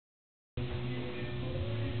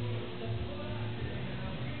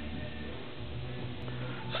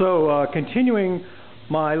So continuing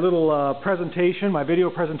my little presentation, my video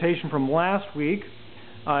presentation from last week,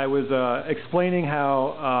 I was explaining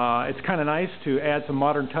how it's kind of nice to add some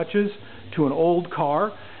modern touches to an old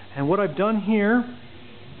car. And what I've done here,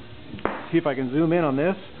 see if I can zoom in on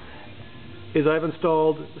this, is I've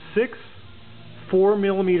installed 6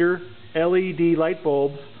 4mm LED light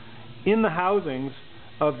bulbs in the housings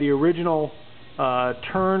of the original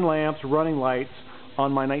turn lamps running lights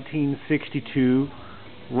on my 1962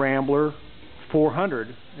 Rambler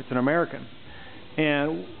 400. It's an American.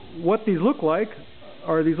 And what these look like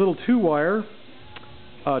are these little 2-wire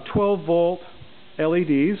 12-volt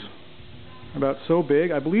LEDs, about so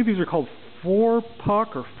big. I believe these are called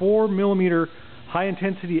 4-puck or 4mm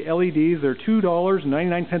high-intensity LEDs. They're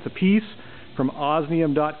 $2.99 a piece from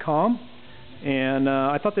osmium.com, and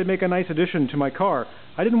I thought they'd make a nice addition to my car.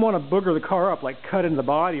 I didn't want to booger the car up, like cut into the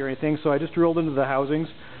body or anything, so I just drilled into the housings.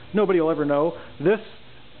 Nobody will ever know. This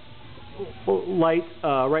light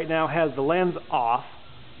right now has the lens off,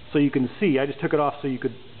 so you can see. I just took it off so you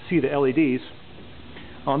could see the LEDs.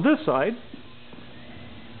 On this side,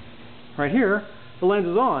 right here, the lens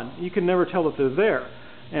is on. You can never tell that they're there.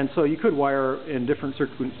 And so you could wire in different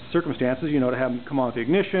circumstances, you know, to have them come on with the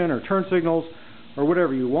ignition or turn signals or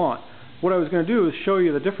whatever you want. What I was going to do is show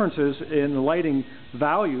you the differences in the lighting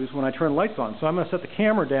values when I turn the lights on. So I'm going to set the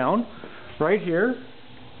camera down right here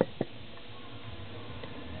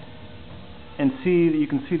and see that you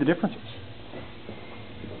can see the differences.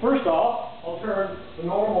 First off, I'll turn the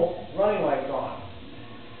normal running lights on.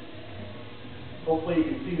 Hopefully you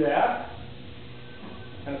can see that.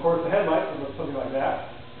 And of course the headlights will look something like that.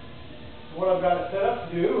 What I've got it set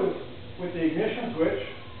up to do is, with the ignition switch,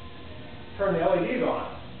 turn the LEDs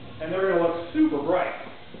on. And they're going to look super bright.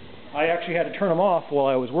 I actually had to turn them off while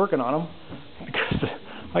I was working on them because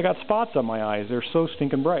I got spots on my eyes. They're so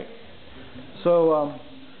stinking bright. So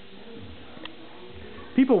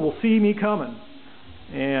people will see me coming.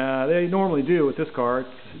 And they normally do with this car. It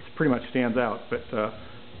pretty much stands out. But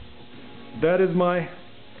that is my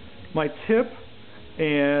tip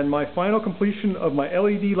and my final completion of my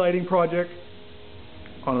LED lighting project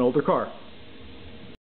on an older car.